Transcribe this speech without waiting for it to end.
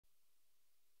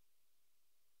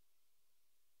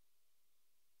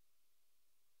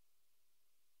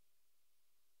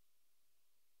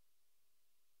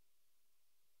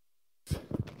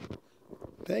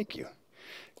Thank you.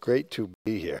 Great to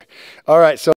be here. All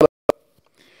right, so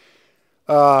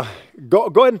go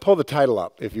ahead and pull the title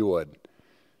up, if you would.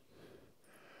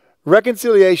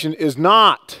 Reconciliation is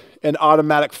not an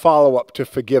automatic follow-up to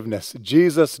forgiveness.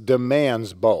 Jesus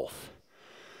demands both.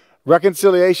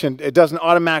 Reconciliation, it doesn't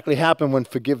automatically happen when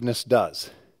forgiveness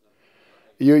does.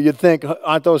 You'd think,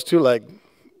 aren't those two like,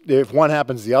 if one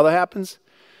happens, the other happens?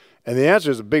 And the answer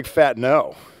is a big fat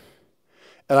no.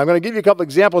 And I'm going to give you a couple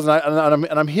examples, and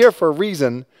I'm here for a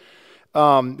reason.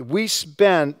 We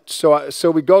spent,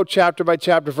 so we go chapter by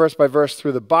chapter, verse by verse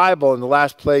through the Bible, and the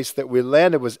last place that we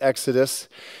landed was Exodus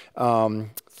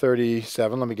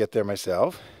 37. Let me get there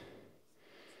myself.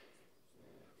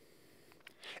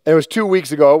 It was 2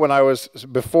 weeks ago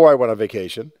before I went on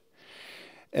vacation.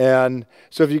 And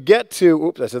so if you get to,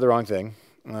 oops, I said the wrong thing.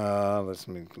 Let's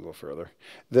move a little further.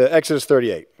 The Exodus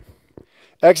 38.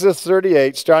 Exodus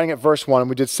 38, starting at verse 1, and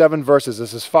we did 7 verses. This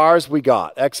is as far as we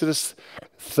got. Exodus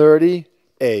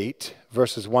 38,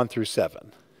 verses 1 through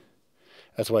 7.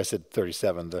 That's why I said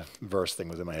 37. The verse thing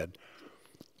was in my head.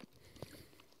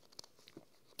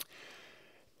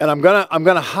 And I'm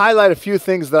gonna highlight a few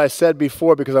things that I said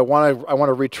before because I want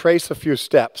to retrace a few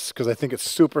steps because I think it's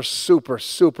super, super,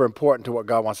 super important to what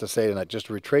God wants to say tonight. Just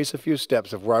to retrace a few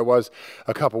steps of where I was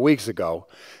a couple weeks ago,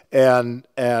 and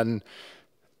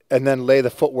then lay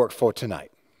the footwork for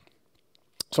tonight.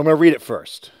 So I'm going to read it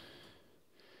first.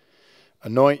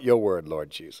 Anoint your word, Lord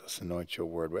Jesus. Anoint your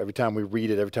word. Every time we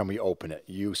read it, every time we open it,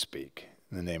 you speak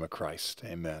in the name of Christ.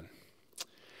 Amen.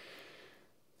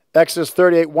 Exodus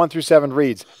 38, 1 through 7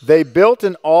 reads, They built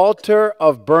an altar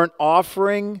of burnt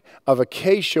offering of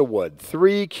acacia wood,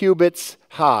 3 cubits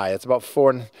high. That's about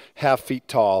 4.5 feet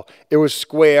tall. It was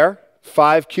square,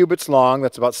 5 cubits long.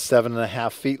 That's about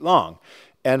 7.5 feet long.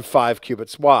 And 5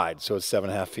 cubits wide, so it's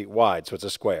 7.5 feet wide, so it's a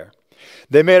square.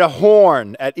 They made a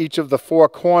horn at each of the 4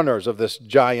 corners of this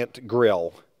giant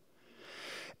grill,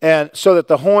 and so that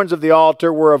the horns of the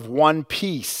altar were of one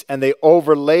piece, and they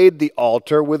overlaid the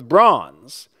altar with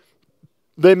bronze.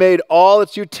 They made all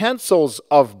its utensils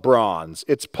of bronze,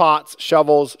 its pots,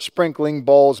 shovels, sprinkling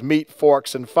bowls, meat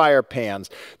forks, and fire pans.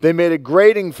 They made a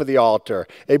grating for the altar,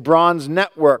 a bronze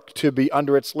network to be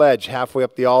under its ledge halfway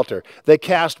up the altar. They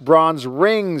cast bronze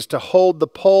rings to hold the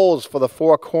poles for the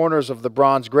 4 corners of the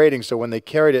bronze grating, so when they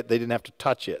carried it, they didn't have to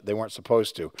touch it. They weren't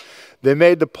supposed to. They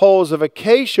made the poles of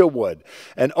acacia wood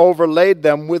and overlaid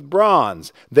them with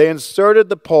bronze. They inserted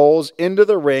the poles into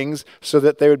the rings so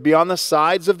that they would be on the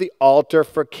sides of the altar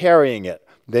for carrying it.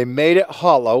 They made it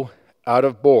hollow out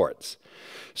of boards.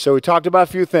 So we talked about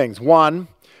a few things. One,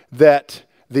 that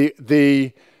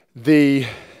the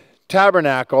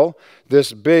tabernacle,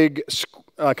 this big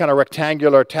kind of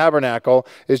rectangular tabernacle,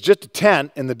 is just a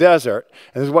tent in the desert.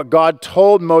 And this is what God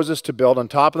told Moses to build on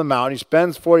top of the mountain. He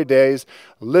spends 40 days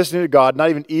listening to God, not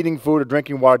even eating food or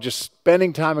drinking water, just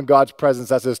spending time in God's presence.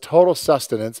 That's his total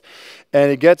sustenance.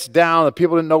 And he gets down. The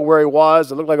people didn't know where he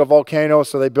was. It looked like a volcano,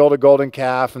 so they build a golden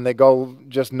calf, and they go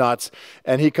just nuts.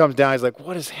 And he comes down. He's like,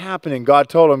 what is happening? God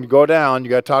told him, go down. You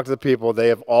got to talk to the people. They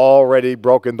have already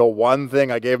broken the one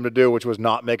thing I gave them to do, which was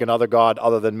not make another God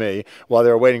other than me while they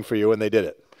were waiting for you, and they did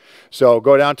it. So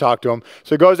go down, talk to him.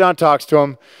 So he goes down, talks to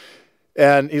him,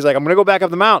 and he's like, I'm going to go back up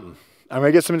the mountain. I'm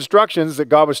going to get some instructions that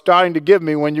God was starting to give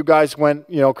me when you guys went,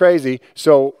 crazy.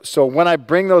 So when I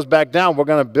bring those back down, we're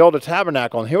going to build a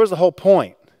tabernacle. And here was the whole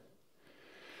point.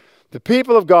 The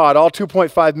people of God, all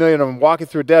 2.5 million of them walking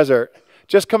through a desert,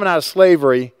 just coming out of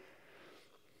slavery,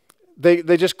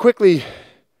 they just quickly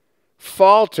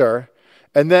falter.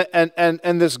 And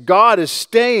this God is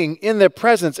staying in their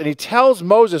presence. And he tells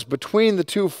Moses between the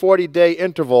 2 40-day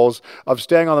intervals of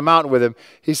staying on the mountain with him,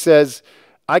 he says,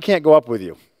 I can't go up with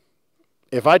you.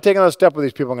 If I take another step with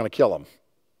these people, I'm going to kill them.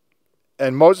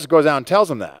 And Moses goes out and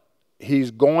tells him that. He's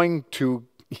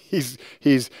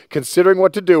considering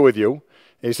what to do with you.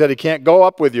 He said he can't go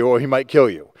up with you or he might kill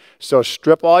you. So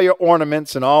strip all your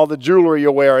ornaments and all the jewelry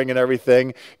you're wearing and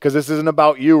everything, because this isn't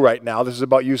about you right now. This is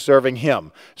about you serving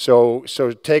him. So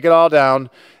take it all down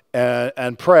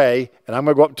and pray, and I'm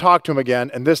going to go up and talk to him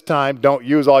again, and this time don't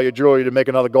use all your jewelry to make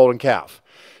another golden calf.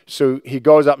 So he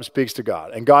goes up and speaks to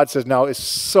God. And God says, now it's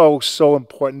so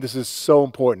important. This is so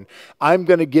important. I'm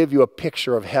going to give you a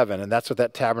picture of heaven, and that's what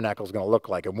that tabernacle is going to look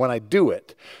like. And when I do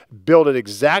it, build it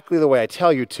exactly the way I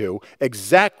tell you to,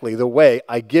 exactly the way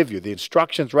I give you. The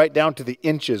instructions right down to the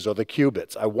inches or the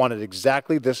cubits. I want it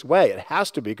exactly this way. It has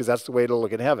to be, because that's the way it'll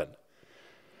look in heaven.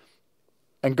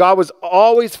 And God was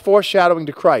always foreshadowing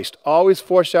to Christ, always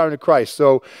foreshadowing to Christ.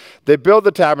 So they build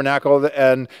the tabernacle,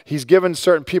 and he's given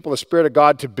certain people the Spirit of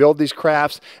God to build these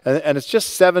crafts. And it's just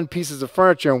 7 pieces of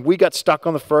furniture, and we got stuck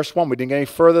on the first one. We didn't get any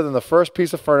further than the first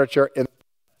piece of furniture.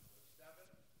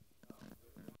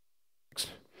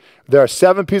 There are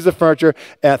 7 pieces of furniture,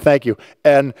 and thank you.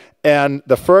 And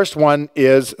the first one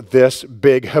is this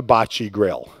big hibachi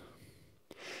grill.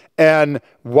 And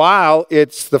while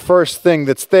it's the first thing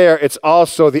that's there, it's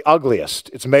also the ugliest.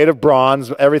 It's made of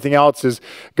bronze. Everything else has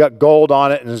got gold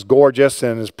on it and is gorgeous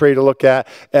and is pretty to look at.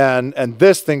 And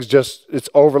this thing's just, it's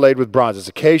overlaid with bronze. It's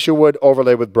acacia wood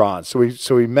overlaid with bronze.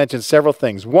 So we mentioned several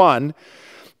things. One,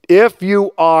 if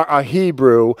you are a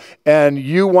Hebrew and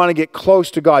you want to get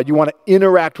close to God, you want to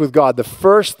interact with God, the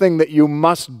first thing that you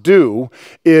must do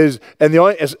is, and the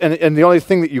only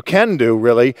thing that you can do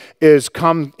really, is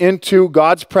come into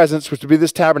God's presence, which would be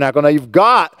this tabernacle. Now you've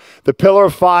got the pillar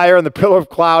of fire and the pillar of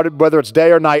cloud, whether it's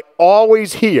day or night,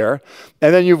 always here.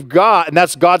 And then you've got, and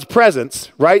that's God's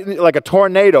presence, right? Like a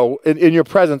tornado in your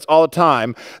presence all the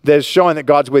time that is showing that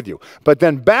God's with you. But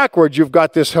then backwards, you've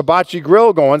got this hibachi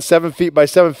grill going 7 feet by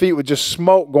 7 feet with just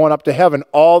smoke going up to heaven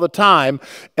all the time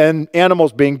and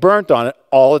animals being burnt on it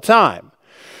all the time.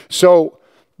 So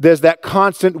there's that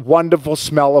constant wonderful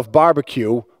smell of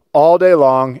barbecue all day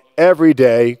long, every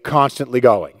day, constantly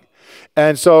going.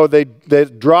 And so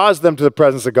that draws them to the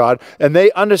presence of God, and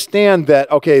they understand that,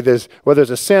 okay, whether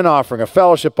it's a sin offering, a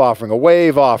fellowship offering, a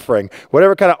wave offering,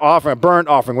 whatever kind of offering, a burnt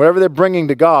offering, whatever they're bringing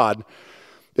to God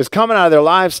is coming out of their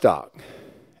livestock.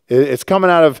 It's coming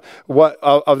out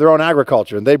of their own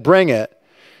agriculture, and they bring it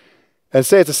and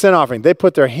say it's a sin offering. They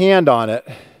put their hand on it,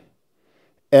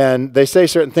 and they say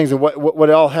certain things, and what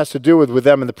it all has to do with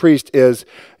them and the priest is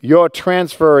you're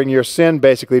transferring your sin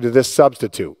basically to this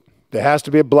substitute. There has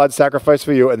to be a blood sacrifice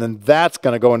for you, and then that's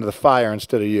going to go into the fire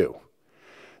instead of you.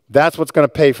 That's what's going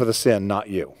to pay for the sin, not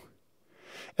you.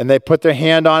 And they put their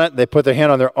hand on it. They put their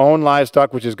hand on their own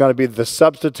livestock, which is going to be the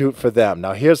substitute for them.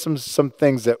 Now, here's some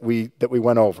things that we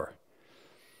went over.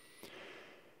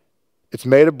 It's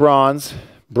made of bronze.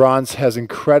 Bronze has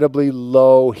incredibly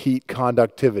low heat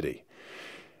conductivity.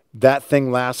 That thing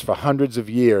lasts for hundreds of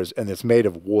years, and it's made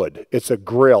of wood. It's a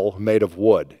grill made of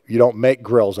wood. You don't make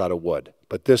grills out of wood.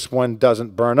 But this one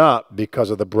doesn't burn up because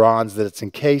of the bronze that it's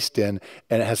encased in,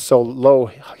 and it has so low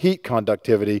heat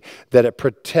conductivity that it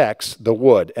protects the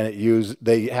wood, and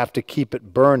they have to keep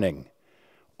it burning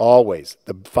always.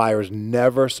 The fire is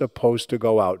never supposed to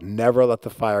go out. Never let the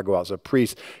fire go out. So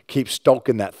priests keep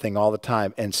stoking that thing all the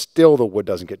time, and still the wood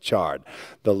doesn't get charred.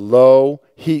 The low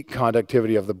heat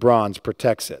conductivity of the bronze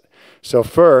protects it. So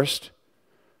first,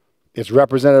 it's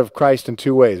representative of Christ in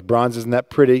 2 ways. Bronze isn't that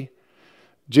pretty.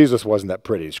 Jesus wasn't that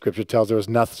pretty. Scripture tells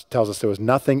us there was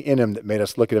nothing in him that made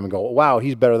us look at him and go, wow,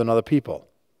 he's better than other people.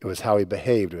 It was how he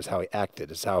behaved. It was how he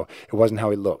acted. It wasn't how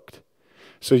he looked.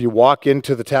 So you walk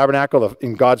into the tabernacle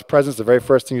in God's presence, the very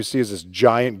first thing you see is this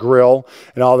giant grill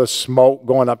and all this smoke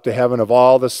going up to heaven of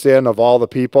all the sin of all the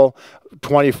people,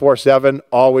 24/7,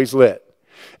 always lit.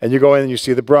 And you go in and you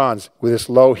see the bronze with this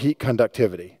low heat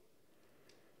conductivity.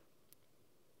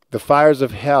 The fires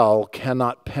of hell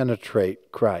cannot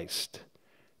penetrate Christ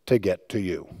to get to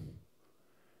you.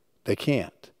 They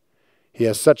can't. He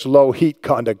has such low heat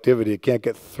conductivity, it can't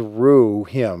get through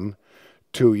him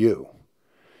to you.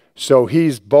 So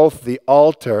he's both the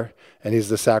altar and he's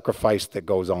the sacrifice that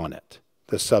goes on it,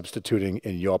 the substituting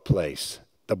in your place,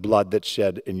 the blood that's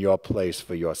shed in your place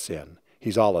for your sin.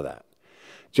 He's all of that.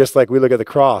 Just like we look at the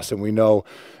cross and we know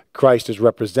Christ is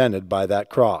represented by that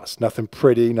cross. Nothing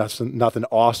pretty, nothing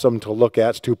awesome to look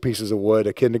at. It's 2 pieces of wood.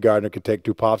 A kindergartner could take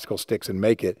 2 popsicle sticks and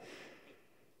make it.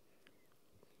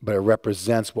 But it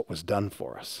represents what was done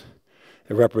for us.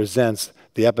 It represents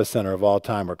the epicenter of all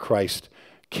time where Christ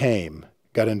came,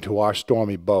 got into our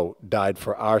stormy boat, died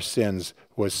for our sins,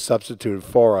 was substituted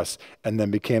for us, and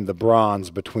then became the bronze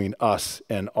between us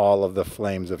and all of the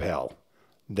flames of hell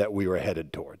that we were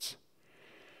headed towards.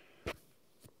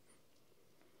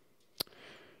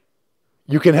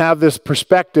 You can have this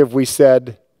perspective, we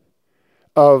said,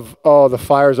 of, oh, the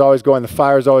fire's always going, the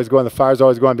fire's always going, the fire's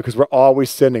always going because we're always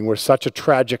sinning. We're such a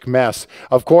tragic mess.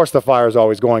 Of course the fire's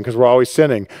always going because we're always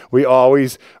sinning. We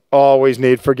always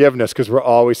need forgiveness because we're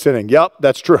always sinning. Yep,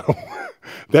 that's true.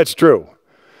 That's true.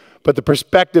 But the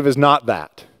perspective is not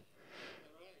that.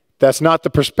 That's not the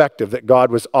perspective that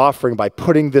God was offering by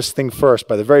putting this thing first.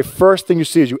 By the very first thing you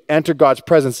see as you enter God's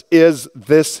presence is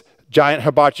this giant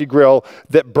hibachi grill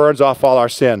that burns off all our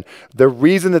sin. The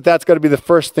reason that that's going to be the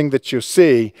first thing that you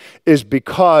see is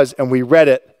because, and we read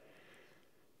it,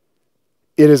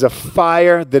 It is a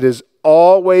fire that is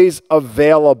always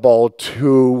available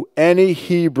to any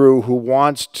Hebrew who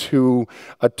wants to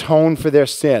atone for their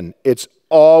sin. It's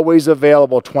always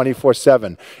available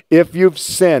 24/7. If you've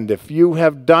sinned, if you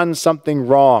have done something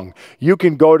wrong, you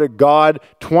can go to God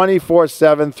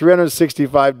 24/7,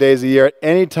 365 days a year, at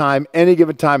any time, any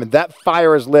given time, and that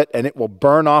fire is lit and it will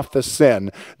burn off the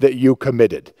sin that you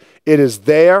committed. It is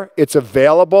there, it's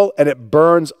available, and it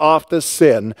burns off the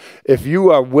sin. If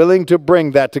you are willing to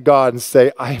bring that to God and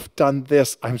say, I've done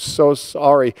this, I'm so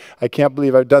sorry, I can't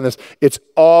believe I've done this, it's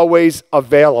always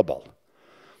available.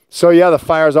 So yeah, the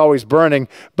fire is always burning,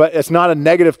 but it's not a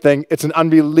negative thing. It's an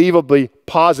unbelievably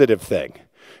positive thing.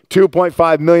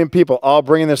 2.5 million people all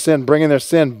bringing their sin, burning up,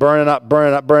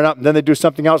 burning up, burning up. And then they do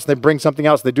something else, and they bring something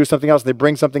else. They do something else, and they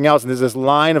bring something else. And there's this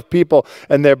line of people,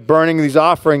 and they're burning these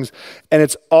offerings, and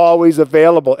it's always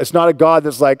available. It's not a God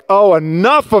that's like, oh,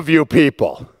 enough of you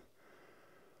people.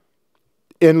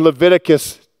 In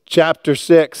Leviticus chapter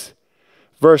 6,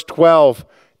 verse 12,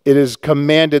 it is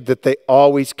commanded that they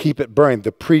always keep it burning.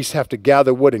 The priests have to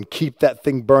gather wood and keep that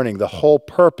thing burning. The whole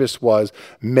purpose was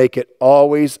make it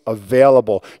always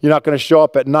available. You're not going to show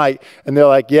up at night and they're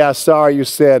like, yeah, sorry you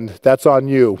sinned. That's on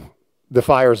you. The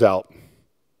fire's out.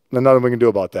 There's nothing we can do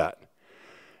about that.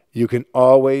 You can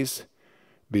always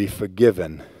be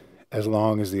forgiven as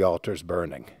long as the altar's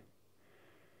burning.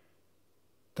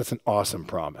 That's an awesome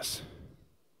promise.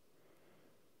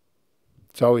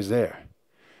 It's always there.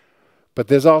 But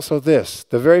there's also this,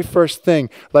 the very first thing,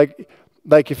 like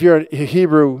if you're a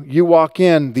Hebrew, you walk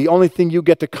in, the only thing you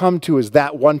get to come to is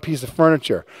that one piece of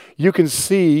furniture. You can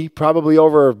see probably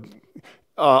over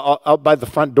out by the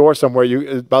front door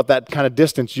somewhere, about that kind of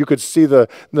distance, you could see the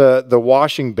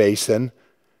washing basin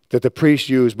that the priests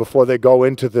use before they go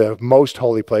into the most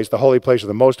holy place, the holy place or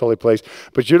the most holy place.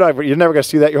 But you're never going to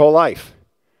see that your whole life.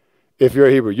 If you're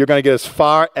a Hebrew, you're going to get as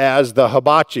far as the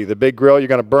hibachi, the big grill. You're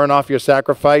going to burn off your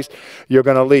sacrifice. You're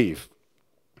going to leave.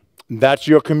 That's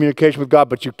your communication with God,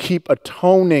 but you keep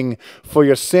atoning for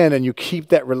your sin, and you keep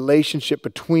that relationship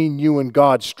between you and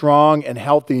God strong and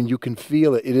healthy, and you can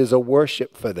feel it. It is a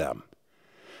worship for them,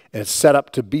 and it's set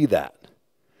up to be that.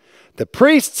 The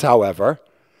priests, however,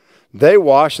 they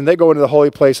wash and they go into the holy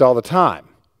place all the time,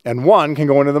 and one can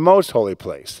go into the most holy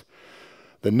place.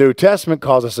 The New Testament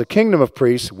calls us a kingdom of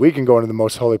priests. We can go into the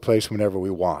most holy place whenever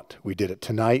we want. We did it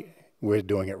tonight. We're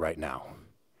doing it right now.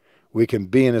 We can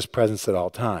be in his presence at all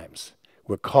times.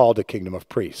 We're called a kingdom of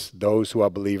priests, those who are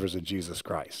believers in Jesus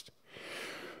Christ.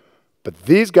 But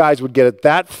these guys would get it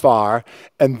that far,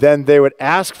 and then they would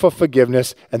ask for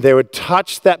forgiveness, and they would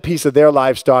touch that piece of their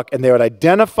livestock, and they would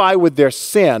identify with their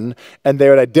sin, and they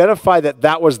would identify that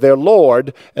that was their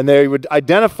Lord, and they would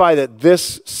identify that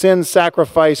this sin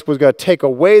sacrifice was going to take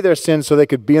away their sin so they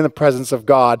could be in the presence of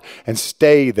God and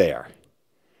stay there.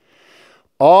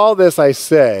 All this I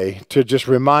say to just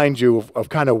remind you of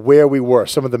kind of where we were,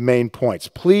 some of the main points.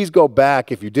 Please go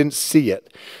back if you didn't see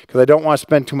it, because I don't want to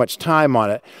spend too much time on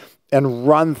it, and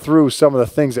run through some of the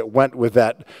things that went with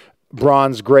that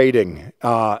bronze grating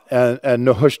and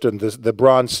Nehushtan, the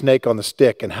bronze snake on the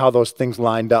stick, and how those things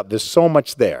lined up. There's so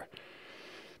much there.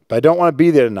 But I don't want to be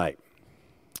there tonight.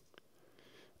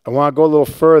 I want to go a little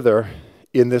further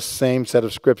in this same set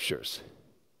of scriptures.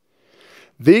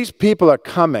 These people are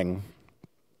coming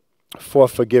for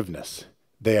forgiveness.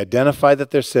 They identify that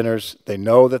they're sinners. They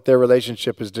know that their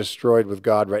relationship is destroyed with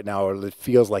God right now, or it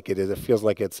feels like it is. It feels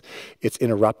like it's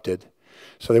interrupted.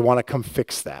 So they want to come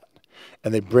fix that.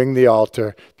 And they bring to the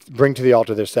altar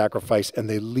their sacrifice, and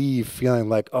they leave feeling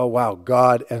like, oh, wow,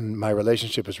 God and my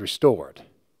relationship is restored.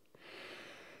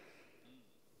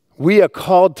 We are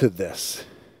called to this,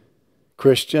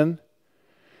 Christian,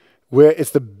 where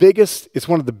it's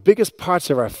one of the biggest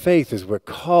parts of our faith is we're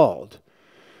called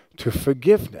to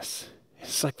forgiveness.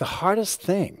 It's like the hardest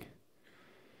thing.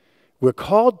 We're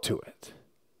called to it.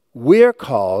 We're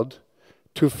called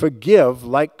to forgive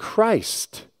like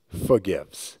Christ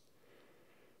forgives.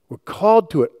 We're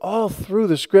called to it all through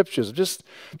the scriptures. I'm just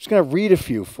going to read a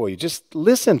few for you. Just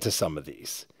listen to some of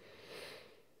these.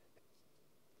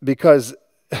 Because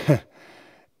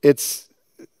it's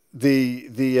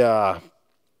the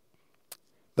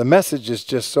message is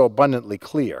just so abundantly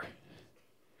clear.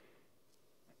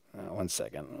 One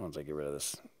second, once I get rid of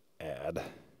this ad.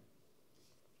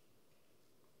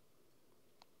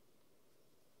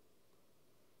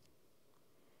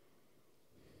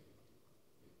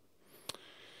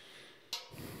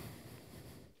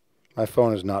 My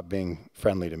phone is not being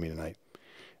friendly to me tonight.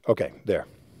 Okay, there.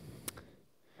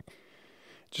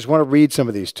 Just want to read some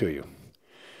of these to you.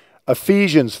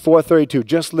 Ephesians 4:32.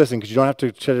 Just listen, because you don't have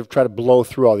to try to blow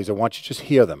through all these. I want you to just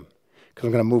hear them, because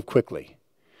I'm going to move quickly.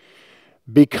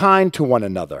 Be kind to one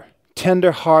another,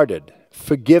 tender-hearted,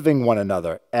 forgiving one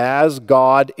another, as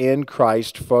God in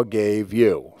Christ forgave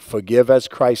you. Forgive as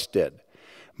Christ did.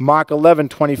 Mark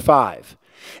 11:25.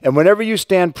 And whenever you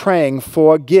stand praying,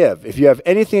 forgive, if you have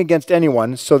anything against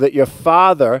anyone, so that your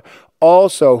Father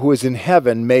also who is in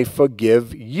heaven may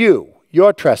forgive you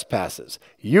your trespasses.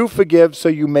 You forgive so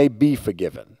you may be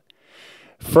forgiven.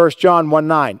 1 John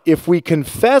 1:9. If we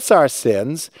confess our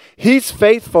sins, he's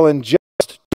faithful and just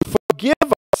to forgive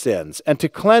our sins and to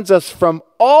cleanse us from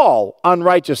all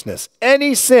unrighteousness.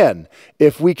 Any sin,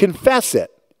 if we confess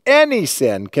it, any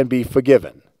sin can be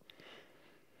forgiven.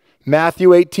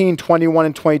 Matthew 18:21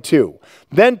 and 22.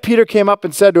 Then Peter came up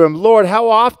and said to him, Lord, how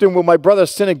often will my brother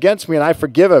sin against me and I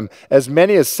forgive him? As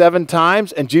many as 7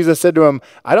 times? And Jesus said to him,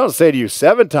 I don't say to you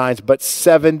 7 times, but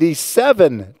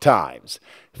 77 times.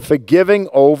 Forgiving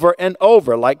over and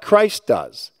over like Christ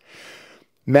does.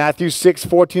 Matthew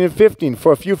 6:14 and 15.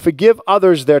 For if you forgive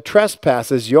others their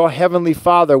trespasses, your heavenly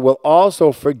Father will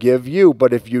also forgive you.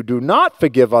 But if you do not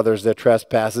forgive others their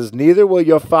trespasses, neither will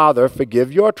your Father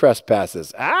forgive your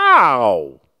trespasses.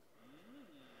 Ow!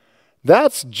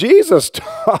 That's Jesus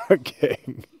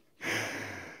talking.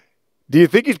 Do you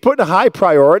think he's putting a high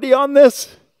priority on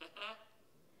this?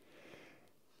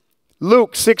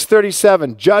 Luke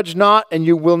 6:37, judge not and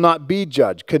you will not be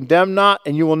judged. Condemn not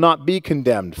and you will not be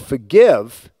condemned.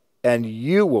 Forgive and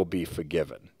you will be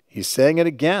forgiven. He's saying it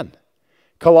again.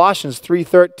 Colossians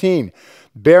 3:13,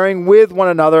 bearing with one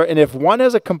another, and if one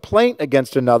has a complaint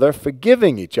against another,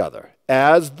 forgiving each other.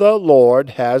 As the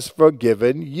Lord has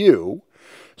forgiven you,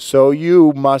 so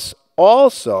you must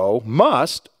also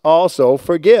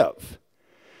forgive.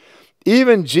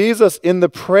 Even Jesus in the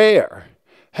prayer,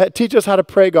 teach us how to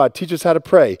pray, God. Teach us how to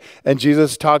pray. And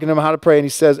Jesus is talking to him how to pray. And he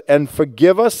says, and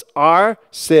forgive us our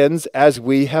sins as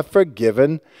we have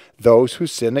forgiven those who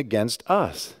sin against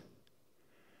us.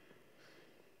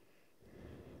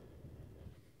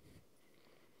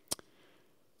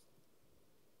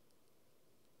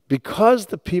 Because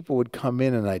the people would come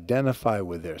in and identify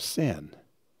with their sin,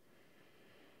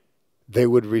 they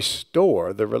would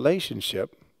restore the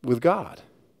relationship with God.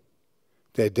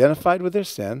 They identified with their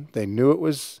sin. They knew it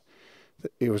was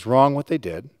wrong what they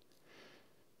did.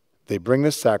 They bring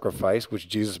this sacrifice, which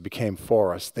Jesus became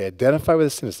for us. They identify with the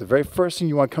sin. It's the very first thing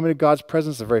you want to come into God's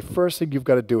presence. The very first thing you've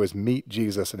got to do is meet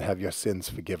Jesus and have your sins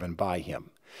forgiven by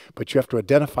him. But you have to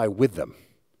identify with them.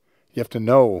 You have to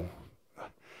know,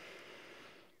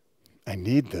 I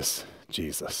need this,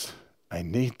 Jesus. I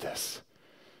need this.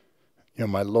 You're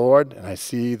my Lord, and I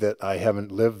see that I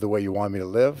haven't lived the way you want me to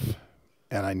live.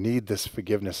 And I need this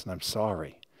forgiveness, and I'm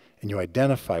sorry. And you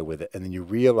identify with it, and then you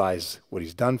realize what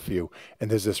he's done for you,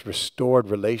 and there's this restored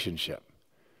relationship.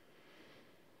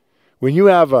 When you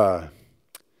have an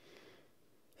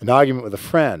argument with a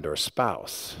friend or a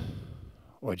spouse,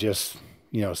 or just,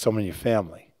 someone in your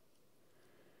family,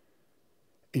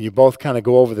 and you both kind of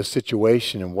go over the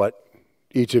situation and what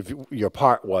each of your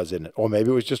part was in it, or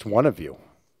maybe it was just one of you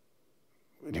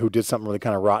who did something really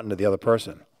kind of rotten to the other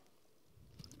person.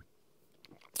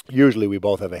 Usually we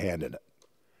both have a hand in it.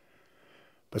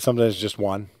 But sometimes it's just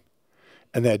one.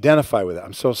 And they identify with it.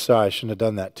 I'm so sorry, I shouldn't have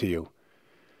done that to you.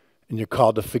 And you're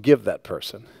called to forgive that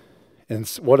person. And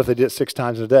what if they did it 6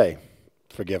 times a day?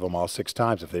 Forgive them all 6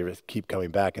 times if they keep coming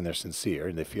back and they're sincere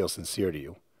and they feel sincere to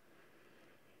you.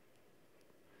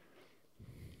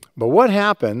 But what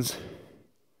happens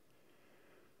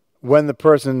when the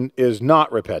person is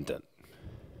not repentant?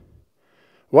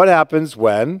 What happens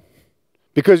when...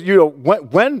 Because,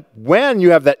 when you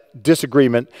have that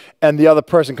disagreement and the other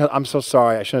person comes, I'm so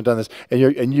sorry, I shouldn't have done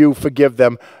this, and you forgive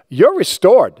them, you're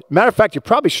restored. Matter of fact, you're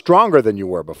probably stronger than you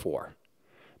were before.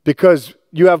 Because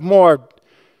you have more,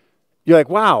 you're like,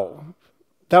 wow,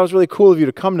 that was really cool of you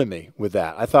to come to me with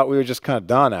that. I thought we were just kind of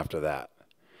done after that.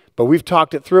 But we've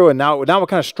talked it through, and now we're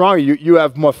kind of stronger. You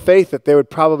have more faith that they would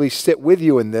probably sit with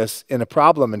you in a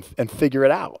problem and figure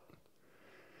it out.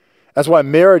 That's why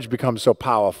marriage becomes so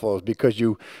powerful, is because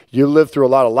you live through a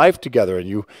lot of life together, and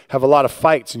you have a lot of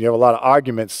fights, and you have a lot of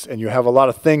arguments, and you have a lot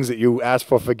of things that you ask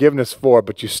for forgiveness for,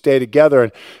 but you stay together,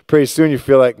 and pretty soon you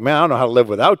feel like, man, I don't know how to live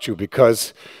without you,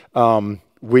 because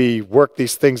we work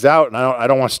these things out, and I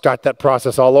don't want to start that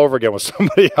process all over again with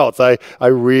somebody else. I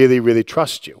really, really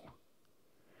trust you.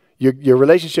 Your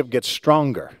relationship gets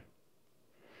stronger.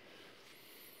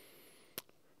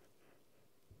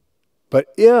 But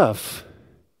if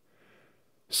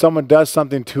someone does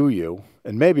something to you,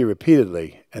 and maybe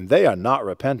repeatedly, and they are not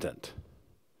repentant,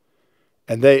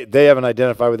 and they haven't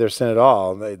identified with their sin at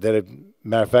all, matter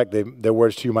of fact, their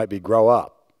words to you might be, grow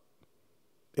up,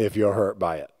 if you're hurt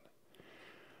by it.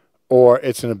 Or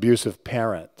it's an abusive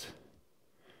parent,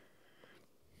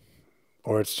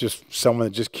 Or it's just someone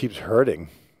that just keeps hurting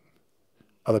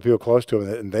other people close to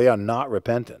them and they are not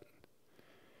repentant.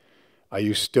 Are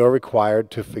you still required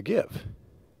to forgive?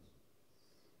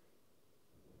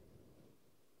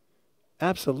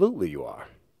 Absolutely you are.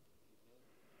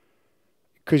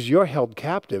 Because you're held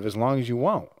captive as long as you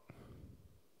won't.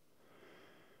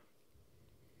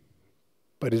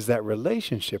 But is that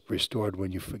relationship restored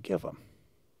when you forgive them?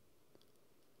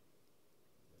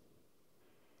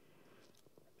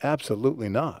 Absolutely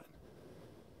not.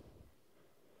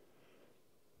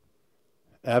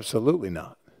 Absolutely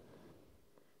not.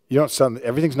 You don't suddenly,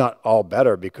 everything's not all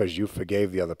better because you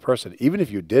forgave the other person, even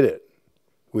if you did it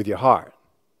with your heart.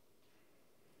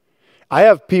 I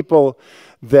have people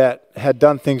that had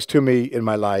done things to me in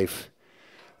my life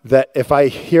that if I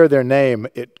hear their name,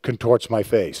 it contorts my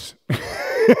face.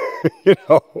 You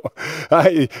know,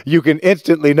 you can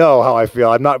instantly know how I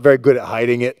feel. I'm not very good at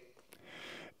hiding it.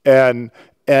 And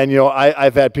you know,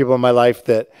 I've had people in my life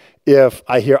that if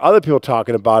I hear other people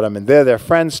talking about them and they're their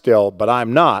friends still, but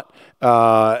I'm not, and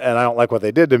I don't like what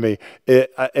they did to me,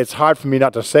 it's hard for me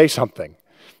not to say something.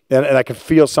 And I can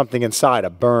feel something inside, a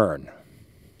burn,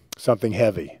 something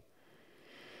heavy.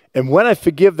 And when I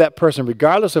forgive that person,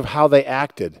 regardless of how they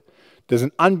acted, there's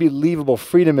an unbelievable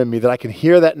freedom in me that I can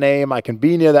hear that name, I can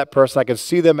be near that person, I can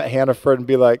see them at Hannaford and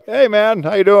be like, hey man,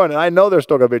 how you doing? And I know they're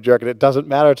still going to be a jerk and it doesn't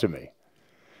matter to me.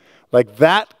 Like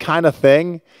that kind of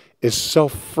thing is so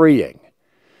freeing.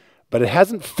 But it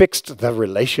hasn't fixed the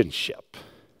relationship.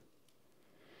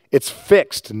 It's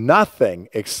fixed nothing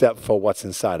except for what's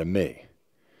inside of me.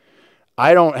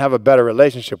 I don't have a better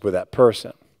relationship with that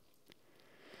person.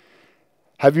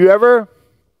 Have you ever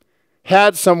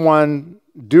had someone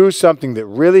do something that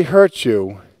really hurt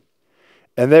you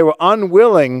and they were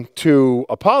unwilling to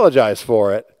apologize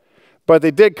for it, but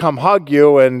they did come hug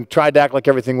you and tried to act like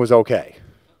everything was okay?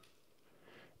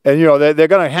 And, you know, they're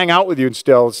going to hang out with you and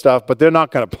still stuff, but they're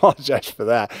not going to apologize for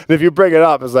that. And if you bring it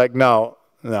up, it's like, no,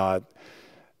 they're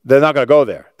not going to go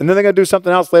there. And then they're going to do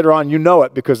something else later on. You know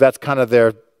it because that's kind of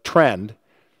their trend.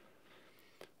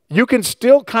 You can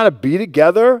still kind of be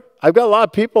together. I've got a lot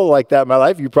of people like that in my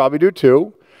life. You probably do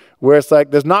too, where it's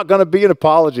like there's not going to be an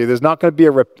apology. There's not going to be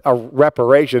a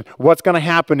reparation. What's going to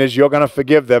happen is you're going to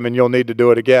forgive them and you'll need to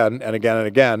do it again and again and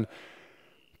again.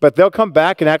 But they'll come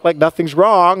back and act like nothing's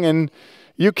wrong, and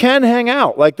you can hang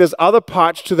out. Like there's other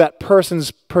parts to that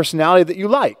person's personality that you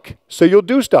like. So you'll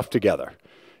do stuff together.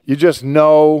 You just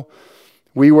know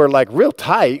we were like real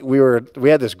tight. We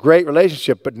had this great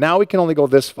relationship, but now we can only go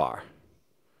this far.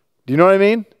 Do you know what I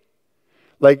mean?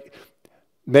 Like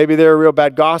maybe they're a real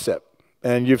bad gossip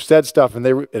and you've said stuff and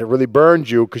it really burned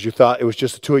you because you thought it was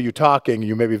just the two of you talking,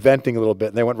 you may be venting a little bit,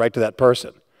 and they went right to that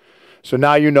person. So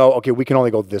now you know, okay, we can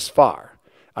only go this far.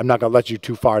 I'm not going to let you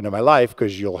too far into my life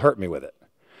because you'll hurt me with it.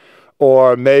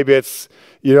 Or maybe it's,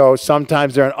 you know,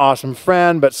 sometimes they're an awesome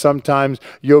friend, but sometimes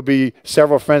you'll be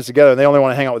several friends together and they only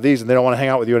want to hang out with these and they don't want to hang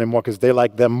out with you anymore because they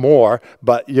like them more.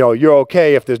 But, you know, you're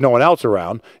okay if there's no one else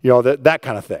around, you know, that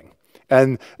kind of thing.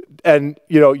 And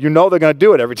you know they're going to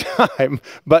do it every time.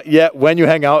 But yet when you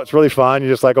hang out, it's really fun.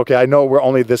 You're just like, okay, I know we're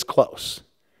only this close.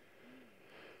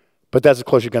 But that's as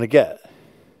close you're going to get.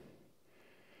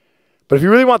 But if you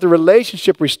really want the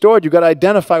relationship restored, you've got to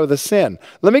identify with the sin.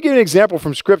 Let me give you an example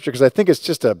from Scripture because I think it's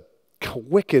just a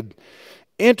wicked,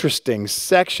 interesting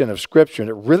section of Scripture, and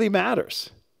it really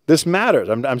matters. This matters.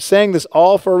 I'm saying this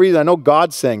all for a reason. I know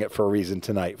God's saying it for a reason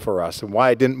tonight for us and why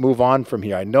I didn't move on from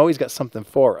here. I know He's got something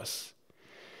for us.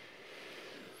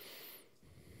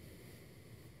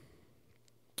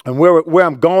 And where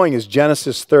I'm going is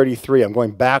Genesis 33. I'm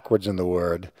going backwards in the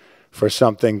Word for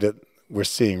something that we're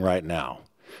seeing right now.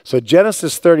 So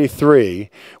Genesis 33,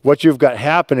 what you've got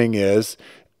happening is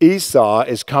Esau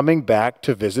is coming back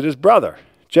to visit his brother,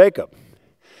 Jacob.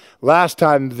 Last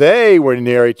time they were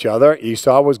near each other,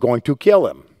 Esau was going to kill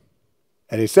him.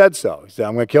 And he said so. He said,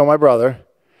 I'm going to kill my brother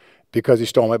because he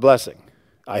stole my blessing.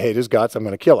 I hate his guts. I'm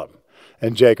going to kill him.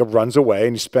 And Jacob runs away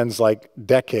and he spends like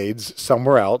decades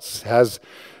somewhere else, has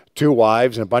 2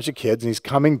 wives and a bunch of kids, and he's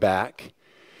coming back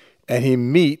and he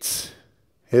meets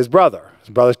his brother. His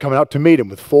brother's coming out to meet him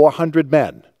with 400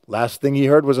 men. Last thing he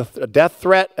heard was a death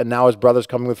threat, and now his brother's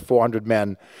coming with 400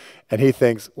 men, and he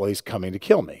thinks, well, he's coming to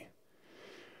kill me.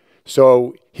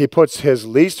 So he puts his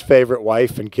least favorite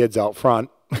wife and kids out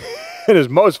front and his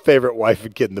most favorite wife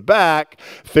and kid in the back,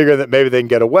 figuring that maybe they can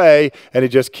get away, and he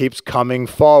just keeps coming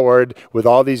forward with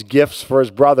all these gifts for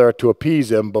his brother to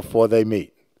appease him before they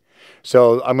meet.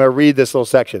 So I'm going to read this little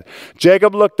section.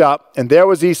 Jacob looked up, and there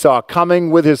was Esau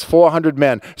coming with his 400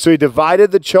 men. So he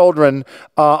divided the children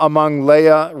among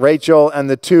Leah, Rachel, and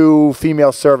the 2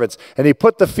 female servants. And he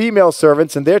put the female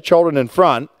servants and their children in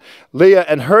front, Leah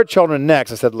and her children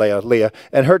next. I said Leah,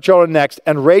 and her children next,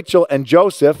 and Rachel and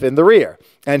Joseph in the rear.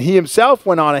 And he himself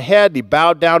went on ahead. He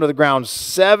bowed down to the ground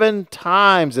 7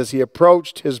 times as he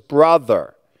approached his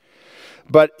brother.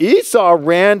 But Esau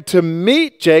ran to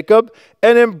meet Jacob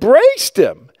and embraced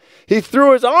him. He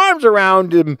threw his arms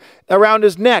around him, around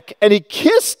his neck, and he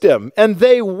kissed him, and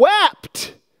they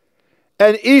wept.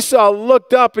 And Esau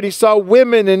looked up, and he saw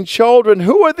women and children.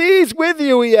 "Who are these with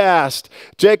you?" he asked.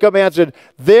 Jacob answered,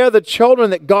 "They're the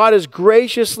children that God has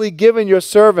graciously given your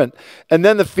servant." And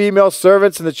then the female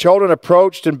servants and the children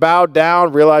approached and bowed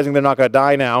down, realizing they're not going to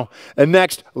die now. And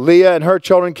next, Leah and her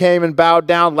children came and bowed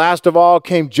down. Last of all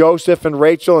came Joseph and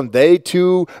Rachel, and they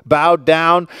too bowed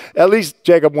down. At least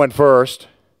Jacob went first.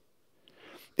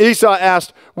 Esau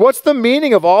asked, "What's the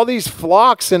meaning of all these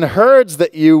flocks and herds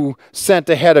that you sent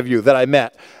ahead of you that I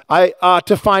met?"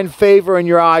 To find favor in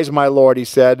your eyes, my lord," he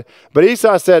said. But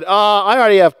Esau said, I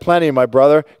already have plenty, my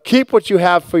brother. Keep what you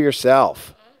have for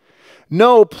yourself."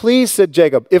 "No, please," said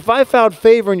Jacob. "If I found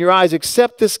favor in your eyes,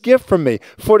 accept this gift from me.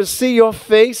 For to see your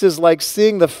face is like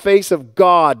seeing the face of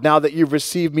God now that you've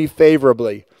received me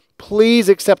favorably. Please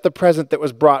accept the present that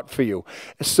was brought for you.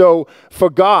 For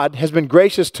God has been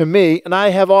gracious to me, and I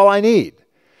have all I need."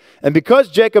 And because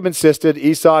Jacob insisted,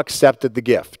 Esau accepted the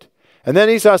gift. And then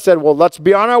Esau said, "Well, let's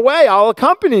be on our way. I'll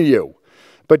accompany you."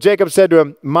 But Jacob said to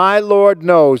him, "My Lord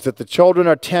knows that the children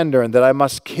are tender and that I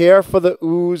must care for the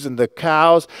ewes and the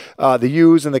cows,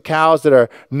 that are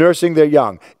nursing their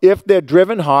young. If they're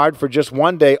driven hard for just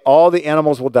one day, all the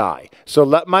animals will die. So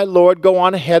let my Lord go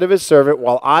on ahead of his servant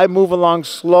while I move along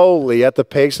slowly at the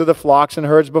pace of the flocks and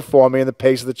herds before me and the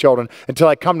pace of the children until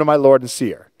I come to my Lord and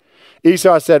seer."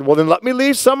 Esau said, "Well, then let me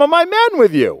leave some of my men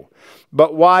with you."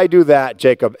 "But why do that?"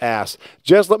 Jacob asked.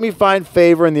 "Just let me find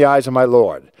favor in the eyes of my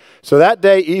Lord." So that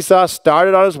day Esau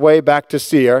started on his way back to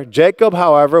Seir. Jacob,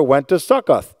 however, went to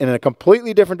Succoth in a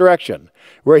completely different direction,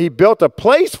 where he built a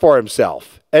place for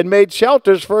himself and made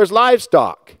shelters for his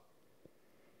livestock.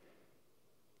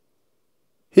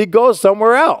 He goes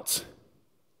somewhere else.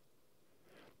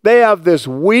 They have this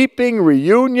weeping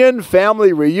reunion,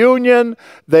 family reunion.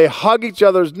 They hug each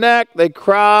other's neck. They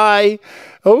cry.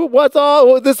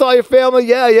 "Oh, this all your family?"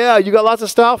 Yeah. You got lots of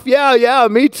stuff? Yeah,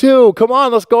 me too. Come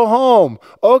on, let's go home."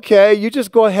 "Okay, you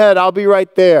just go ahead. I'll be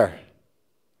right there."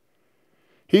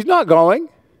 He's not going.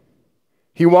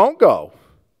 He won't go.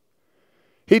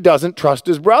 He doesn't trust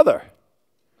his brother.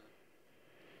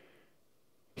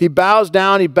 He bows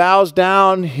down.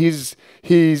 He's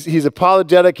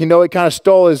apologetic. He kind of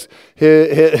stole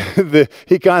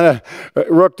he kind of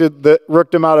rooked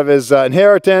him out of his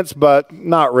inheritance, but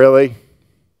not really.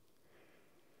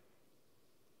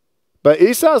 But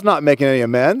Esau's not making any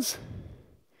amends.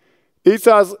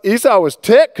 Esau was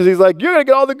ticked because he's like, "You're going to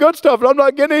get all the good stuff and I'm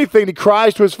not getting anything." He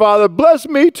cries to his father, "Bless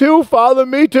me too, Father,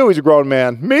 me too." He's a grown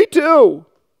man. "Me too."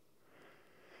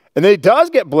 And then he does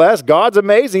get blessed. God's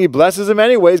amazing. He blesses him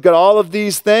anyway. He's got all of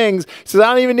these things. He says,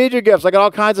 "I don't even need your gifts. I got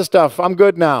all kinds of stuff. I'm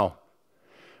good now."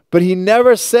 But he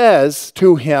never says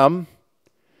to him,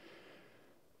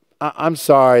 "I'm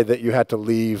sorry that you had to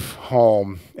leave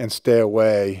home and stay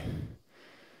away.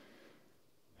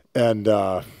 And,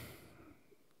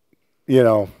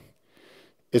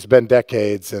 it's been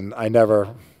decades and I never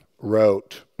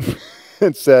wrote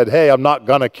and said, 'Hey, I'm not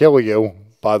going to kill you,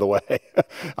 by the way.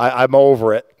 I'm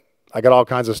over it. I got all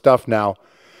kinds of stuff now.'"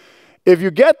 If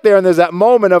you get there and there's that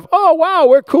moment of, "Oh, wow,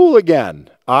 we're cool again,"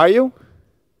 are you?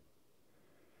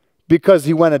 Because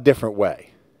he went a different way.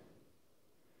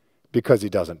 Because he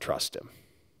doesn't trust him.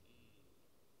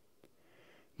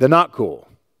 They're not cool.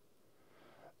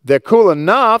 They're cool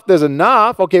enough. There's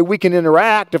enough. Okay, we can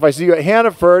interact. If I see you at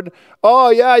Hannaford,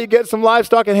 "Oh, yeah, you get some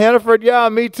livestock in Hannaford?" "Yeah,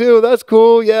 me too. That's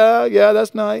cool. Yeah,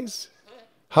 that's nice."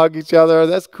 Hug each other.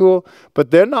 That's cool. But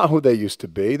they're not who they used to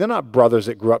be. They're not brothers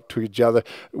that grew up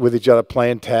with each other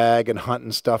playing tag and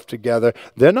hunting stuff together.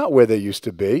 They're not where they used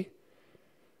to be.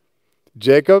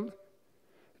 Jacob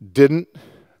didn't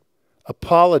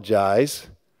apologize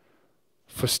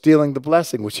for stealing the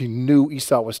blessing, which he knew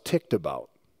Esau was ticked about.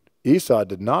 Esau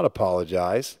did not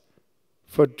apologize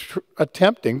for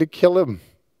attempting to kill him,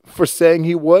 for saying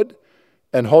he would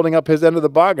and holding up his end of the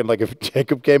bargain. Like if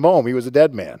Jacob came home, he was a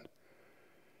dead man.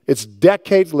 It's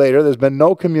decades later. There's been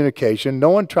no communication.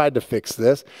 No one tried to fix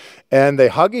this. And they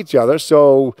hug each other,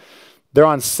 so they're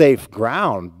on safe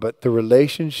ground. But the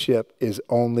relationship is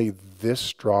only this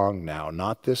strong now,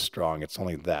 not this strong. It's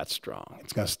only that strong.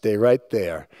 It's going to stay right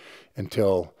there.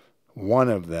 until one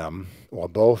of them, or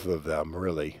both of them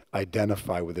really,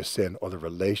 identify with the sin, or the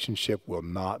relationship will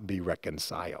not be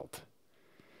reconciled.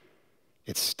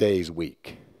 It stays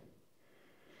weak.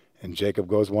 And Jacob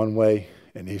goes one way,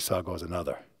 and Esau goes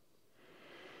another.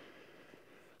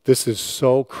 This is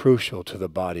so crucial to the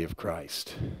body of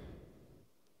Christ.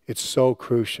 It's so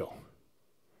crucial.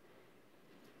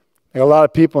 There are a lot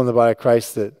of people in the body of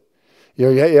Christ that, you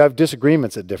have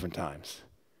disagreements at different times.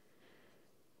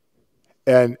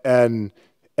 And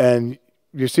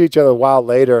you see each other a while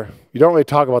later. You don't really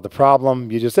talk about the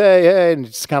problem. You just say, hey, and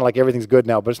it's kind of like everything's good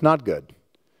now, but it's not good.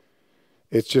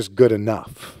 It's just good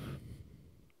enough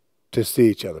to see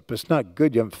each other. But it's not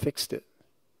good. You haven't fixed it.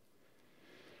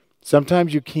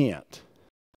 Sometimes you can't.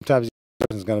 Sometimes the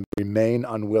person is going to remain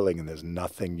unwilling and there's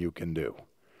nothing you can do.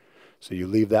 So you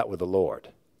leave that with the Lord.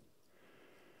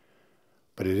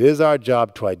 But it is our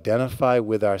job to identify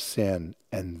with our sin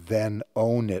and then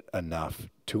own it enough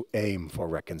to aim for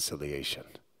reconciliation.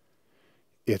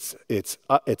 It's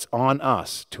on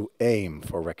us to aim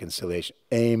for reconciliation.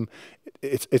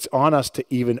 It's on us to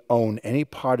even own any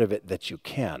part of it that you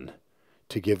can,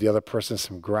 to give the other person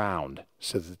some ground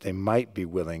so that they might be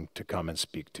willing to come and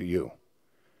speak to you.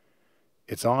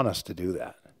 It's on us to do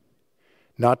that.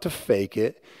 Not to fake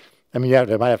it. I mean,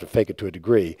 you might have to fake it to a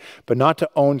degree, but not to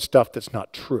own stuff that's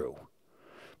not true.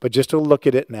 But just to look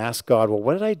at it and ask God, well,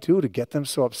 what did I do to get them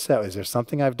so upset? Is there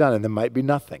something I've done? And there might be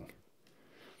nothing.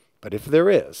 But if there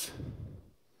is,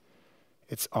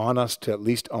 it's on us to at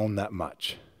least own that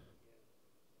much.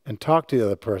 And talk to the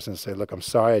other person and say, look, I'm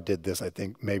sorry I did this. I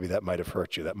think maybe that might have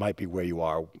hurt you. That might be where you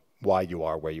are, why you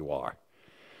are where you are.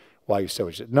 Why you said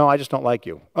what you said. No, I just don't like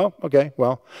you. Oh, okay.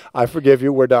 Well, I forgive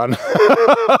you. We're done.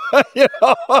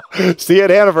 See you at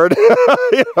Hannaford.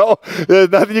 There's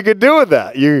nothing you can do with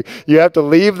that. You have to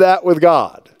leave that with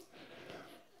God.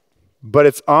 But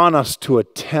it's on us to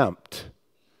attempt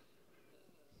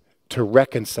to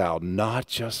reconcile, not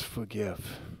just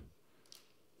forgive.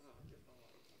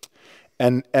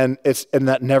 And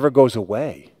that never goes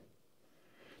away.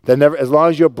 That never, as long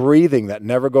as you're breathing, that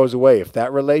never goes away. If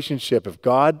that relationship, if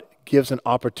God gives an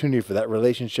opportunity for that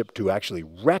relationship to actually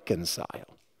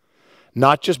reconcile,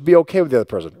 not just be okay with the other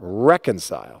person,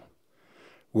 reconcile,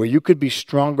 where you could be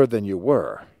stronger than you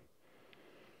were,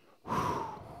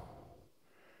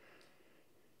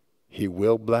 He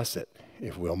will bless it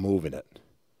if we'll move in it.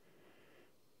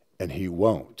 And He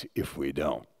won't if we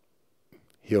don't.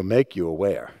 He'll make you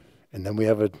aware. And then we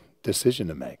have a decision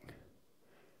to make.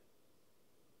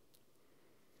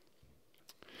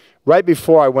 Right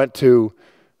before I went to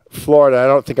Florida, I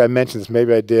don't think I mentioned this.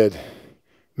 Maybe I did.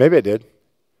 Maybe I did.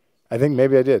 I think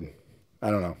maybe I did.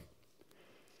 I don't know.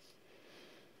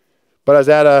 But I was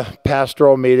at a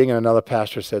pastoral meeting and another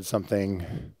pastor said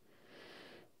something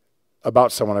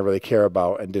about someone I really care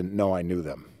about and didn't know I knew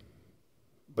them.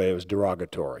 But it was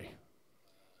derogatory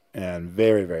and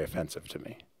very, very offensive to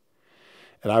me.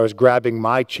 And I was grabbing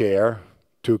my chair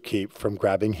to keep from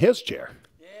grabbing his chair.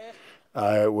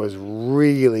 I was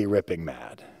really ripping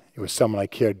mad. It was someone I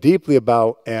care deeply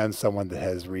about and someone that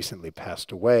has recently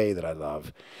passed away that I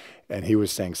love. And he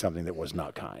was saying something that was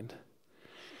not kind.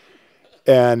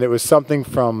 And it was something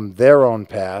from their own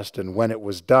past. And when it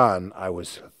was done, I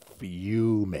was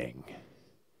fuming.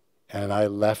 And I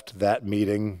left that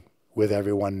meeting with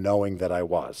everyone knowing that I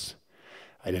was.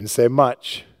 I didn't say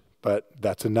much, but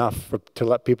that's enough to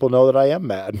let people know that I am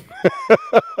mad.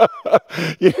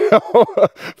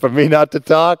 For me not to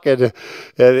talk. And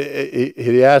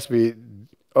he asked me,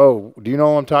 oh, do you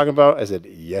know what I'm talking about? I said,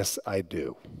 yes, I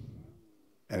do.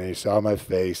 And he saw my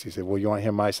face. He said, well, you want to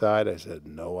hear my side? I said,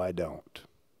 no, I don't.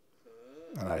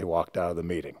 And I walked out of the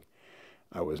meeting.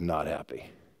 I was not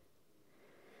happy.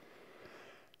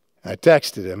 I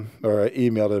texted him or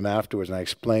emailed him afterwards, and I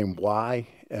explained why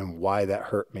and why that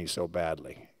hurt me so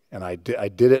badly. And I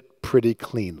did it pretty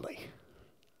cleanly,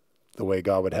 the way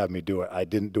God would have me do it. I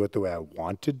didn't do it the way I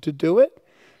wanted to do it,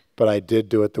 but I did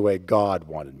do it the way God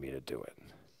wanted me to do it.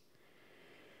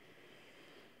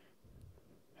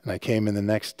 And I came in the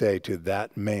next day to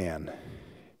that man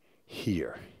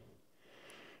here,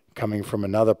 coming from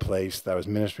another place that I was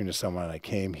ministering to someone, and I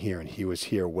came here, and he was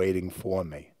here waiting for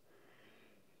me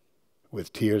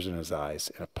with tears in his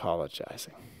eyes and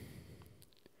apologizing.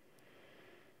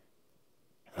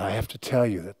 And I have to tell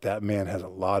you that that man has a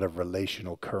lot of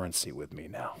relational currency with me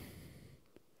now.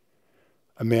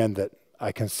 A man that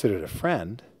I considered a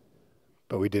friend,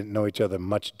 but we didn't know each other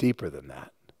much deeper than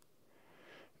that.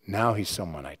 Now he's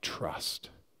someone I trust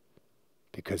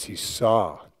because he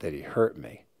saw that he hurt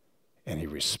me and he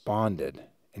responded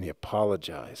and he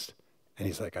apologized. And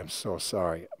he's like, I'm so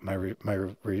sorry. My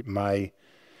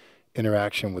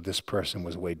interaction with this person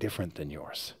was way different than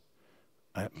yours.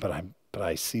 But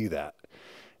I see that,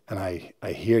 and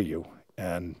I hear you,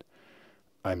 and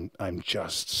I'm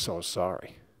just so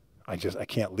sorry. I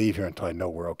can't leave here until I know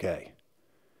we're okay.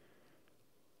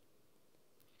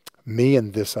 Me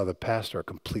and this other pastor are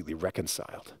completely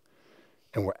reconciled,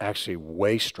 and we're actually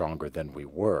way stronger than we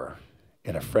were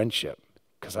in a friendship,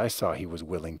 because I saw he was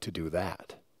willing to do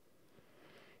that.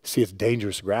 See, it's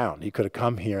dangerous ground. He could have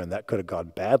come here and that could have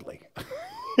gone badly.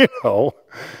 You know,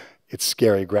 it's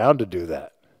scary ground to do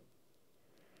that.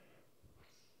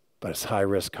 But it's high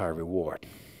risk, high reward.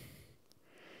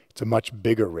 It's a much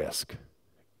bigger risk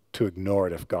to ignore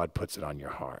it if God puts it on your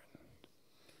heart.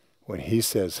 When he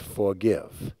says,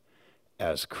 forgive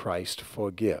as Christ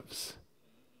forgives.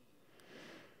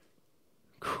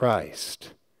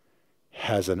 Christ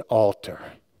has an altar,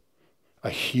 a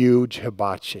huge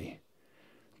hibachi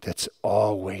that's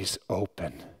always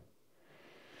open.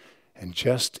 And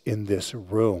just in this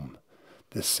room,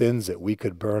 the sins that we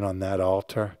could burn on that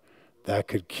altar, that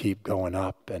could keep going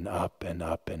up and up and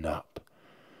up and up.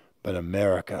 But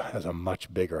America has a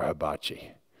much bigger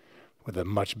hibachi with a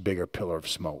much bigger pillar of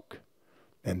smoke.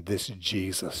 And this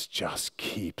Jesus just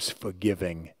keeps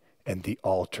forgiving, and the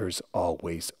altar's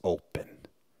always open.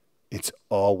 It's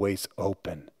always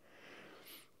open.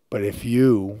 But if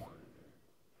you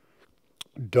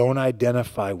don't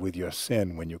identify with your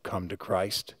sin when you come to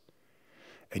Christ,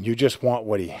 and you just want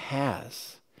what he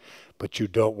has, but you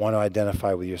don't want to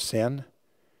identify with your sin,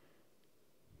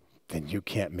 then you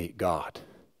can't meet God.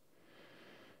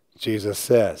 Jesus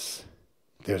says,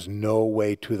 there's no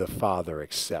way to the Father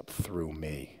except through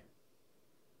me.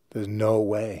 There's no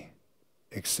way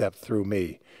except through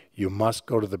me. You must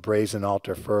go to the brazen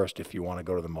altar first if you want to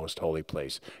go to the most holy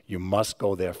place. You must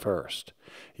go there first.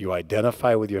 You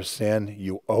identify with your sin,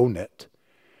 you own it,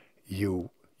 you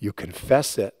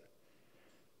confess it,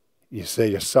 you say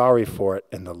you're sorry for it,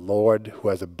 and the Lord, who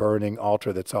has a burning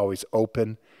altar that's always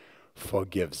open,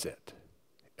 forgives it.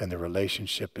 And the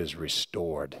relationship is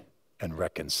restored and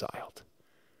reconciled.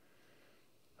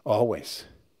 Always.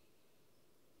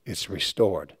 It's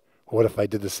restored. What if I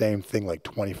did the same thing like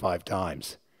 25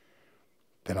 times?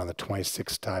 Then on the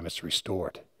 26th time, it's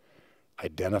restored.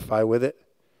 Identify with it.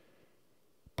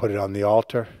 Put it on the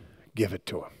altar. Give it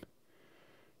to him.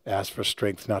 Ask for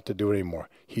strength not to do it anymore.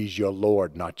 He's your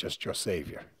Lord, not just your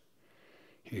Savior.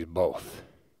 He's both.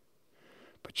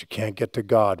 But you can't get to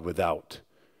God without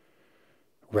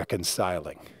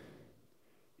reconciling.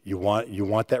 You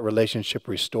want that relationship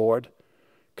restored?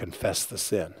 Confess the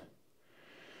sin.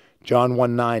 John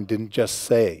 1:9 didn't just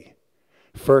say,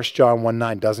 1 John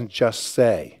 1:9 doesn't just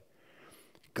say,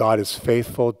 God is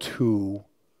faithful to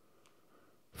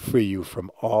free you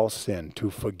from all sin, to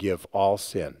forgive all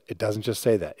sin. It doesn't just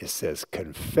say that. It says,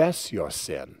 confess your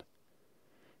sin,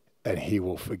 and he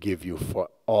will forgive you for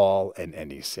all and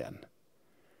any sin.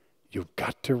 You've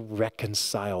got to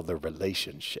reconcile the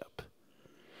relationship.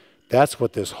 That's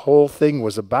what this whole thing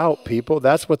was about, people.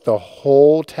 That's what the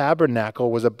whole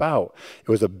tabernacle was about. It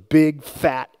was a big,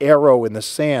 fat arrow in the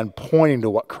sand pointing to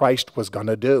what Christ was going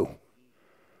to do.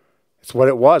 It's what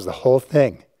it was, the whole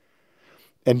thing.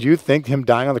 And you think him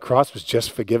dying on the cross was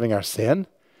just forgiving our sin?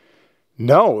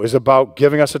 No, it was about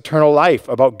giving us eternal life,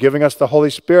 about giving us the Holy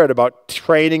Spirit, about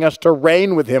training us to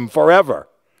reign with him forever.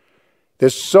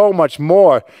 There's so much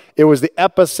more. It was the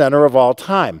epicenter of all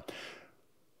time.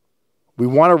 We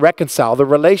want to reconcile the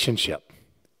relationship.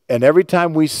 And every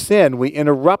time we sin, we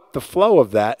interrupt the flow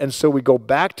of that. And so we go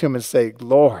back to him and say,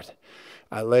 Lord,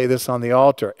 I lay this on the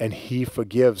altar. And he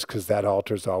forgives because that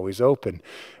altar is always open.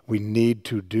 We need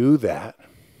to do that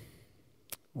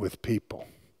with people.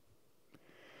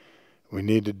 We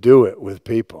need to do it with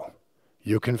people.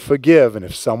 You can forgive, and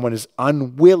if someone is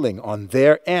unwilling on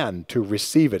their end to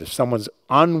receive it, if someone's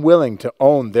unwilling to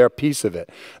own their piece of it,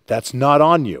 that's not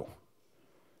on you.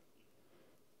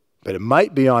 But it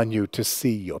might be on you to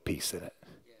see your piece in it.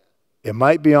 It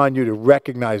might be on you to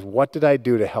recognize, what did I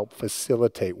do to help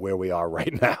facilitate where we are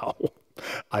right now?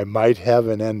 I might have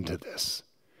an end to this.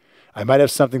 I might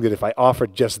have something that if I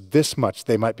offered just this much,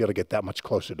 they might be able to get that much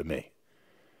closer to me.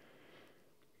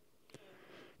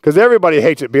 Because everybody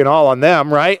hates it being all on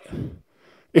them, right?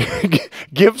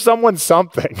 Give someone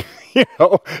something,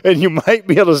 and you might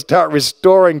be able to start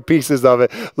restoring pieces of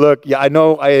it. Look, yeah, I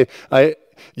know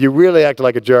you really acted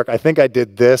like a jerk. I think I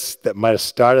did this that might have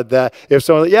started that. If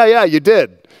someone, yeah, you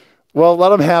did. Well, let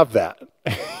them have that.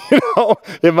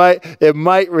 It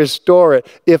might restore it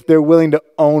if they're willing to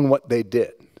own what they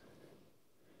did.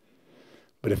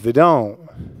 But if they don't,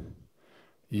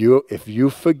 if you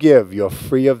forgive, you're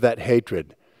free of that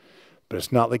hatred. But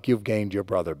it's not like you've gained your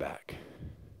brother back.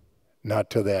 not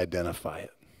till they identify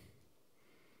it.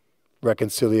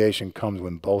 Reconciliation comes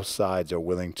when both sides are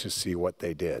willing to see what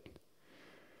they did.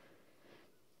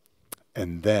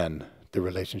 And then the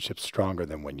relationship's stronger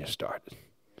than when you started.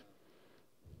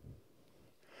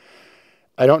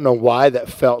 I don't know why that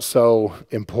felt so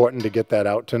important to get that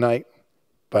out tonight,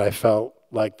 but I felt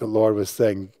like the Lord was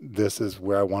saying, this is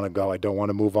where I want to go. I don't want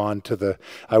to move on to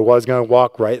I was going to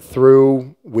walk right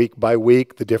through week by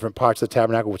week the different parts of the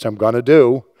tabernacle, which I'm going to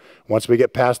do once we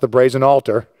get past the brazen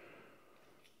altar.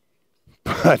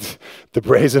 But the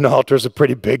brazen altar is a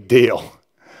pretty big deal.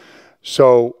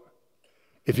 So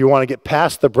if you want to get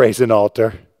past the brazen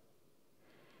altar,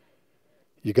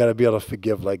 you got to be able to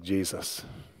forgive like Jesus.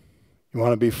 You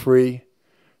want to be free?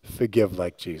 Forgive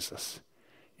like Jesus.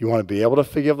 You want to be able to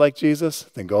forgive like Jesus?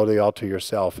 Then go to the altar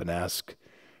yourself and ask,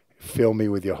 fill me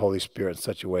with your Holy Spirit in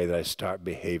such a way that I start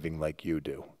behaving like you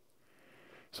do.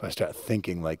 So I start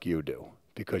thinking like you do.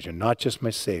 Because you're not just my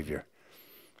Savior,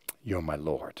 you're my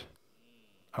Lord.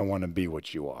 I want to be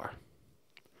what you are.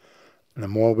 And the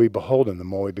more we behold him, the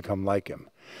more we become like him.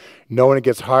 Know when it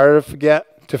gets harder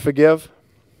to forgive?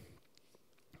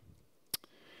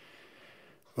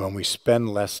 When we spend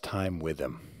less time with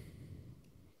him.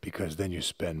 Because then you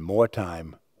spend more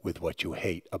time with what you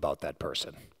hate about that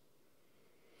person.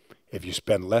 If you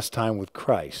spend less time with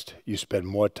Christ, you spend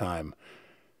more time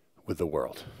with the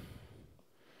world.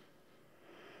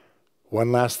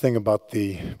 One last thing about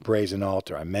the brazen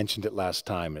altar. I mentioned it last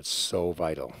time. It's so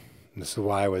vital. And this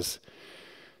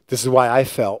is why I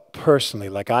felt personally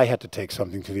like I had to take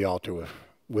something to the altar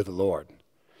with the Lord.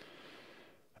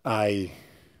 I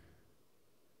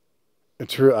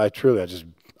just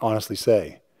honestly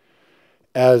say,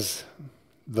 as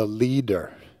the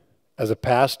leader, as a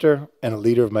pastor and a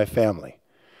leader of my family,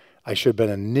 I should have been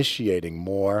initiating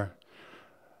more.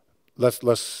 Let's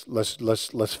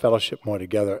fellowship more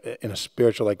together in a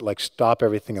spiritual, like stop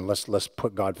everything and let's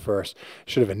put God first.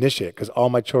 Should have initiated, because all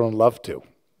my children love to.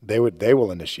 They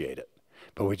will initiate it.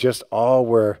 But we just all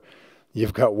were,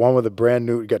 you've got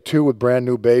you got two with brand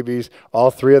new babies.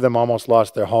 All three of them almost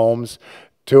lost their homes.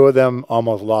 Two of them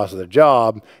almost lost their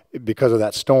job because of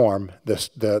that storm,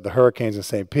 the hurricanes in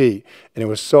St. Pete. And it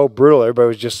was so brutal. Everybody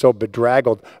was just so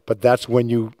bedraggled. But that's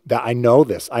when I know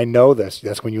this.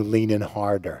 That's when you lean in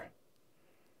harder.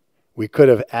 We could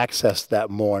have accessed that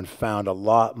more and found a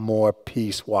lot more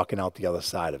peace walking out the other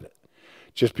side of it.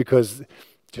 Just because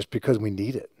we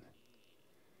need it.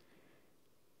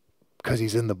 Because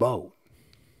he's in the boat.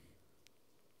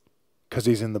 Because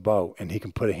he's in the boat and he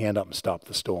can put a hand up and stop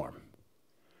the storm.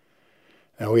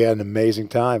 And we had an amazing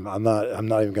time. I'm not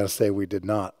even going to say we did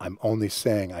not. I'm only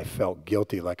saying I felt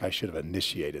guilty, like I should have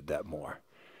initiated that more.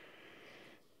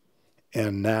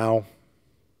 And now,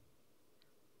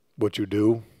 what you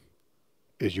do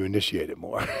is you initiate it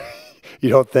more. You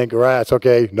don't think, all right, it's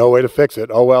okay, no way to fix it.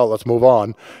 Oh, well, let's move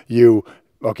on.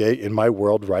 In my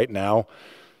world right now,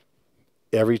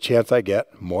 every chance I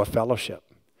get, more fellowship.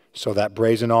 So that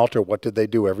brazen altar, what did they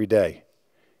do every day?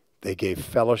 They gave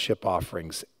fellowship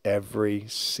offerings every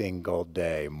single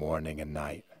day, morning and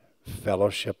night.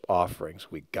 Fellowship offerings.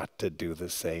 We got to do the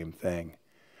same thing.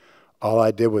 All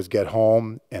I did was get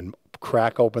home and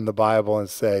crack open the Bible and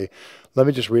say, let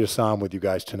me just read a psalm with you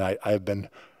guys tonight. I've been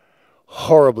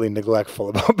horribly neglectful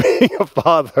about being a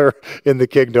father in the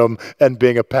kingdom and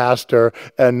being a pastor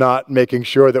and not making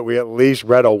sure that we at least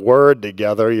read a word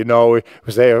together. We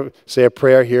say a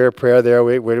prayer here, a prayer there.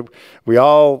 We're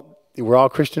all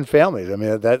Christian families. I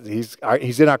mean,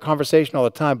 he's in our conversation all the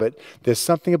time, but there's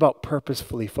something about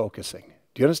purposefully focusing.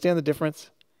 Do you understand the difference?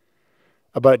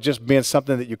 About it just being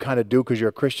something that you kind of do because you're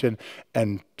a Christian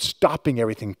and stopping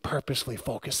everything, purposely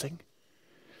focusing.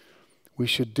 We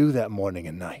should do that morning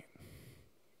and night.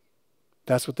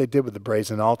 That's what they did with the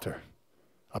brazen altar.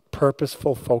 A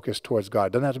purposeful focus towards God.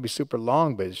 It doesn't have to be super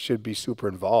long, but it should be super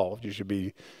involved. You should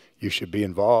be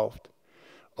involved.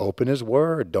 Open his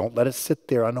word. Don't let it sit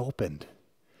there unopened.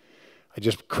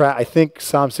 I think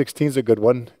Psalm 16 is a good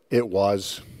one. It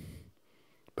was.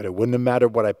 But it wouldn't have mattered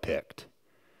what I picked.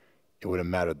 It would have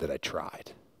mattered that I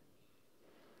tried.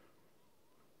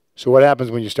 So what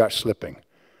happens when you start slipping?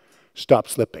 Stop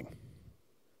slipping.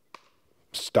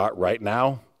 Start right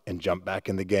now and jump back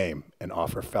in the game and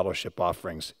offer fellowship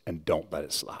offerings and don't let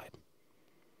it slide.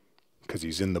 Because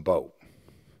he's in the boat.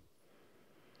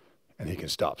 And he can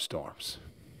stop storms.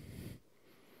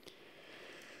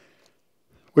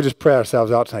 We'll just pray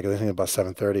ourselves out tonight because I think about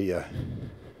 7:30.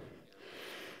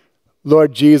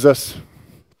 Lord Jesus,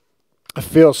 I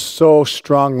feel so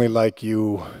strongly like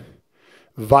you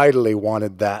vitally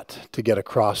wanted that to get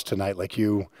across tonight. Like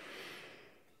you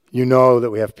You know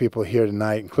that we have people here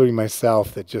tonight, including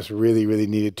myself, that just really, really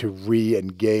needed to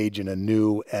re-engage in a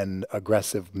new and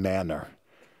aggressive manner,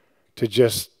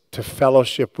 to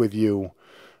fellowship with you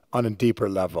on a deeper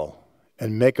level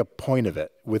and make a point of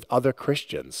it with other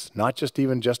Christians, not just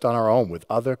even just on our own, with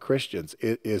other Christians.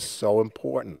 It is so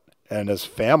important. And as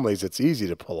families, it's easy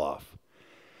to pull off.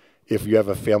 If you have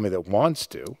a family that wants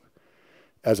to,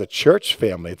 as a church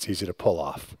family, it's easy to pull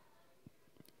off.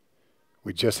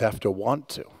 We just have to want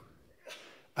to.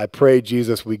 I pray,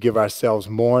 Jesus, we give ourselves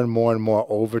more and more and more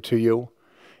over to you,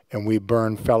 and we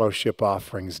burn fellowship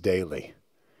offerings daily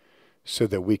so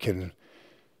that we can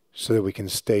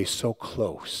stay so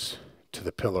close to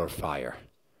the pillar of fire,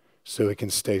 so we can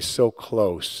stay so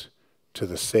close to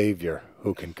the Savior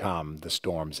who can calm the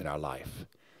storms in our life.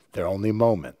 They're only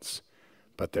moments,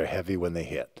 but they're heavy when they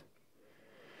hit.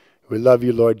 We love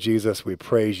you, Lord Jesus. We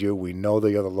praise you. We know that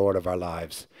you're the Lord of our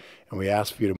lives, and we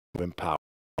ask for you to move in power.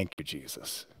 Thank you,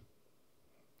 Jesus.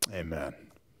 Amen.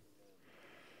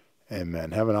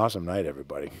 Amen. Have an awesome night,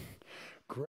 everybody.